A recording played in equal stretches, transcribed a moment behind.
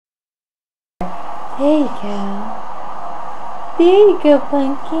There you go. There you go,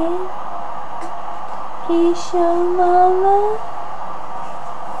 Pumpkin. Can you show Mama?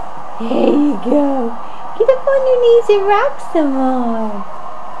 There you go. Get up on your knees and rock some more.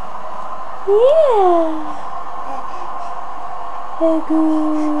 Yeah. Oh,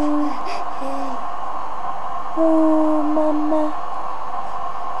 good. Oh, Mama.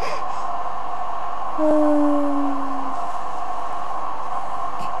 Oh.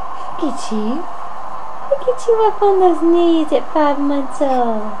 Look at you. Look at you up on those knees at 5 months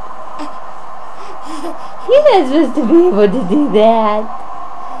old. You're not supposed to be able to do that.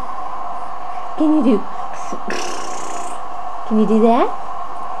 Can you do that?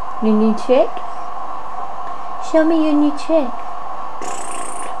 Your new trick? Show me your new trick.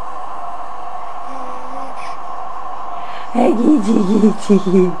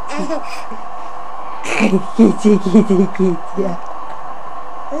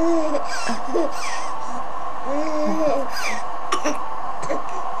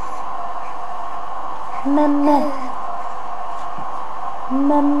 Mama.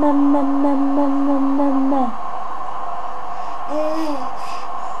 Mama, mama, mama, mama.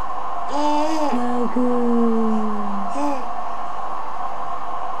 Oh, good.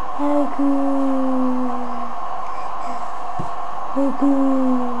 Oh, good. Oh,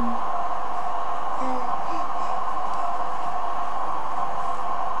 good.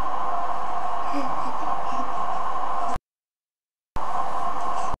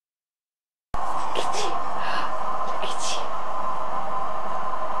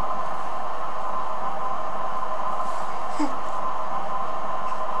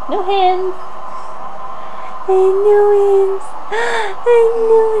 No hands. And no hands. And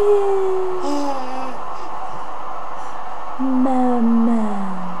no hands. Mama.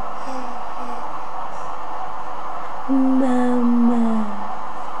 Mama.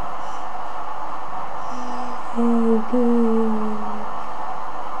 Oh, good.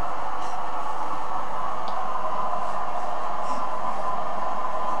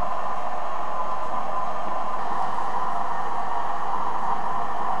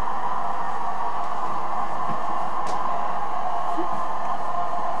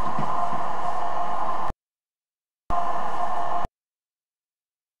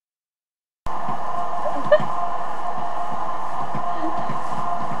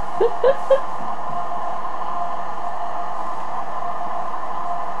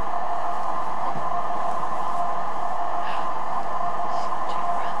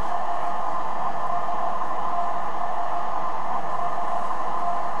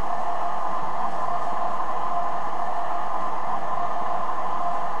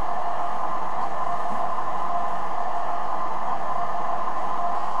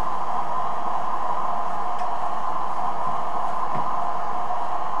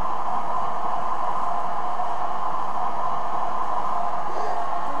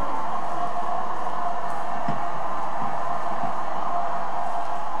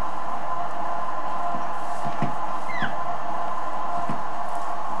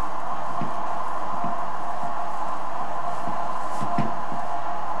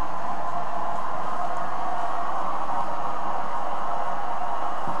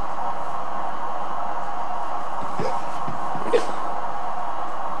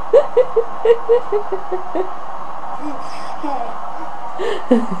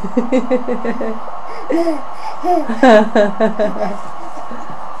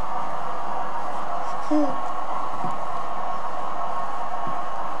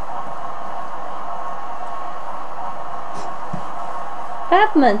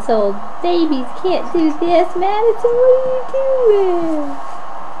 Five-month-old babies can't do this, Madison. What are you doing?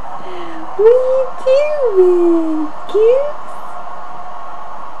 What are you doing, Goose?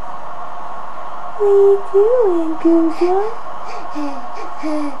 What are you doing, Goose?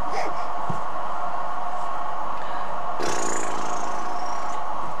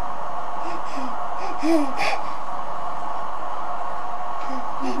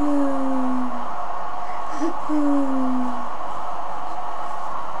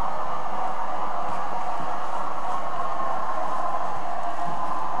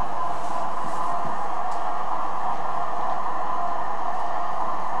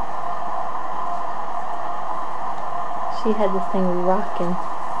 She had this thing rocking.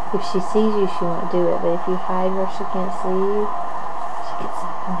 If she sees you, she won't do it, but if you hide where she can't see you, she gets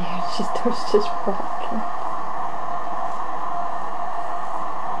up in there and she starts just rocking.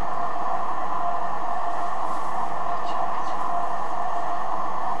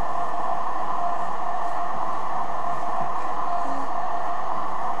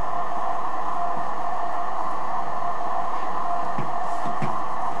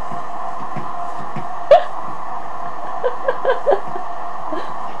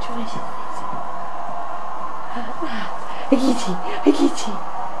 I get you. I get you.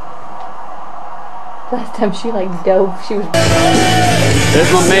 Last time she like dove, she was.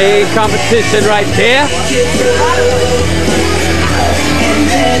 There's my main competition right there.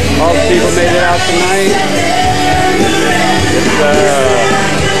 All the people made it out tonight.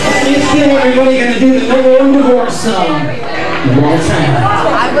 It's everybody gonna do the number one divorce song of all time.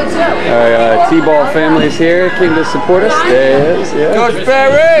 Our T-ball family's here, came to support us. There he is, yeah. Coach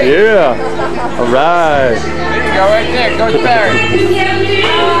Barry! Yeah. All right. There you go, right there, Coach Barry.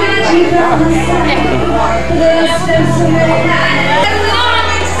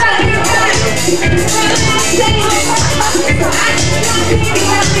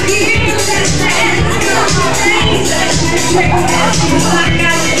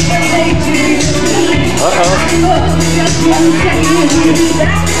 Uh-oh.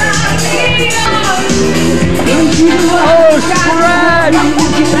 Oh, Brad! I'm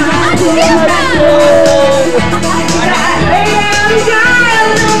free.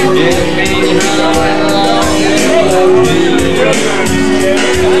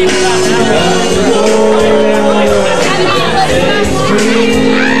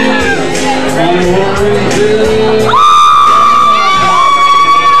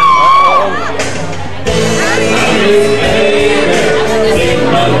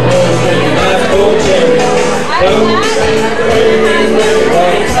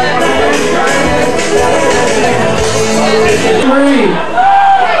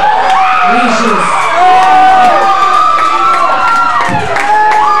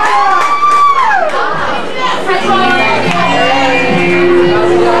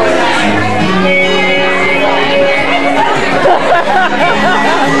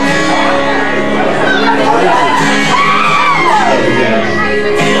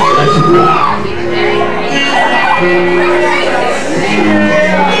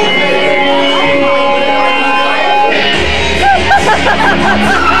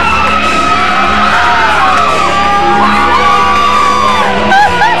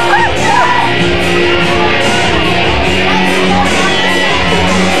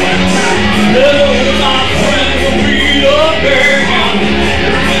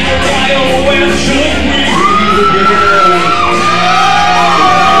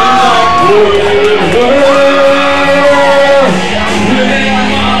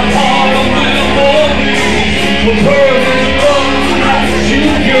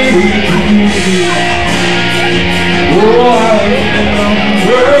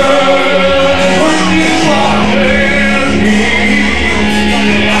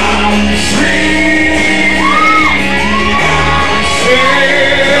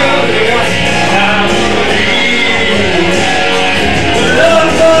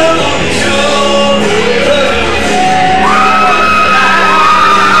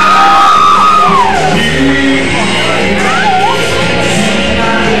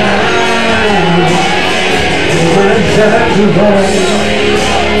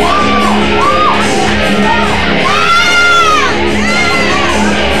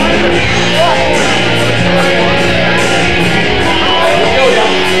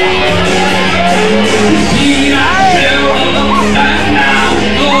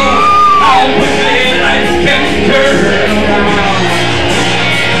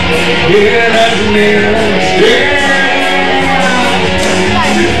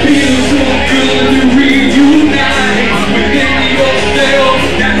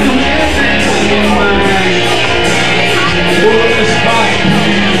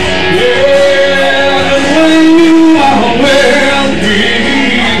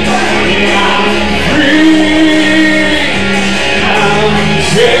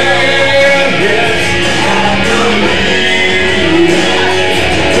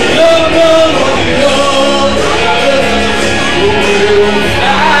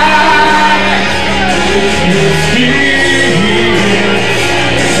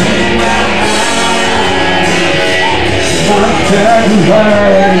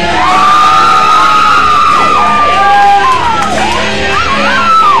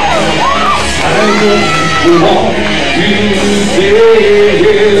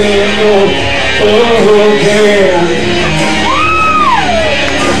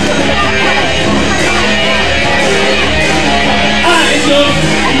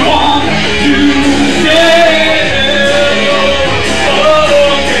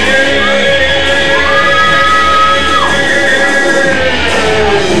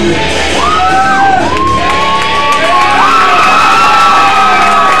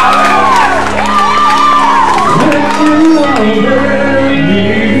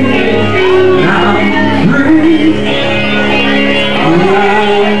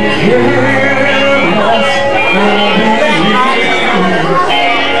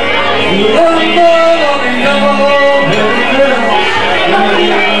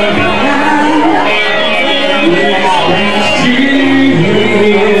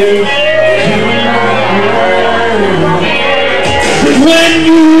 when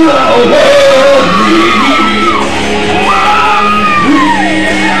you are worthy.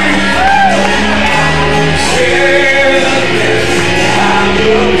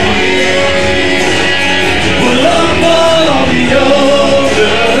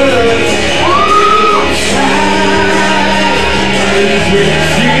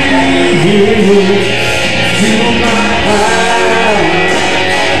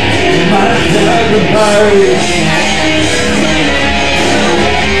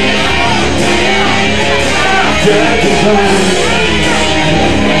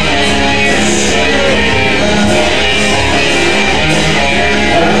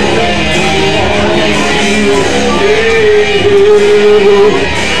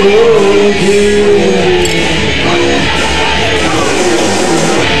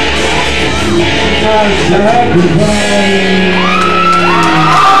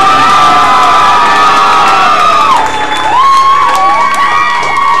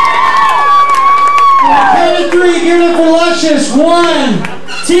 One,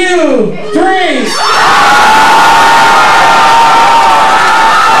 two, three.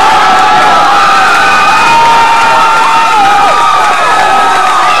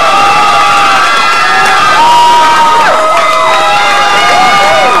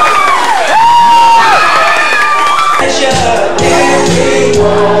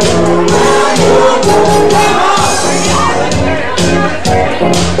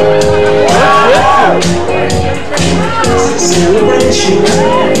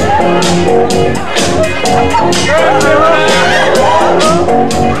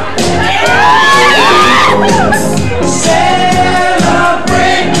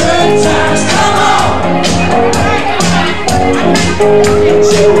 Celebrate good times, come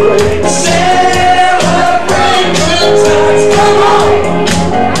on!